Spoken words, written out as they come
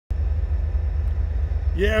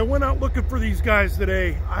Yeah, I went out looking for these guys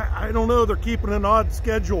today. I don't know, they're keeping an odd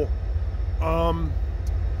schedule.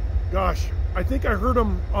 Gosh, I think I heard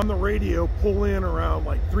them on the radio pull in around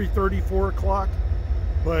like 3:30, 4 o'clock.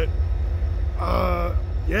 But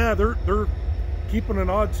yeah, they're keeping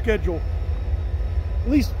an odd schedule.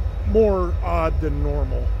 At least more odd than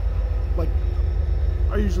normal. Like,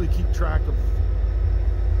 I usually keep track of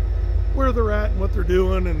where they're at and what they're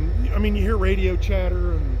doing, and I mean, you hear radio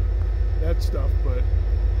chatter and that stuff, but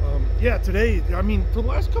yeah, today, I mean, for the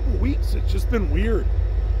last couple of weeks, it's just been weird.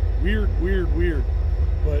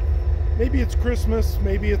 But maybe it's Christmas,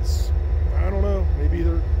 maybe it's, I don't know, maybe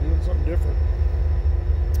they're doing something different.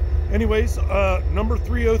 Anyways, number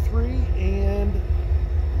 303 and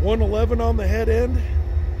 111 on the head end.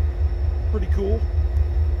 Pretty cool.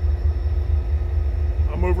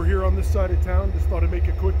 I'm over here on this side of town. Just thought I'd make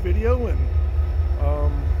a quick video, and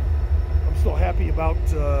I'm still happy about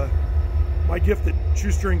my gift that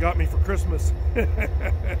Shoestring got me for Christmas.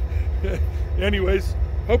 Anyways,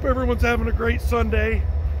 hope everyone's having a great Sunday.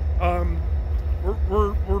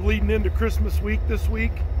 We're leading into Christmas week this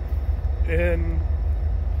week, and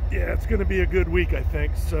yeah, it's going to be a good week, I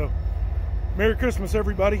think. So, Merry Christmas,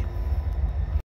 everybody.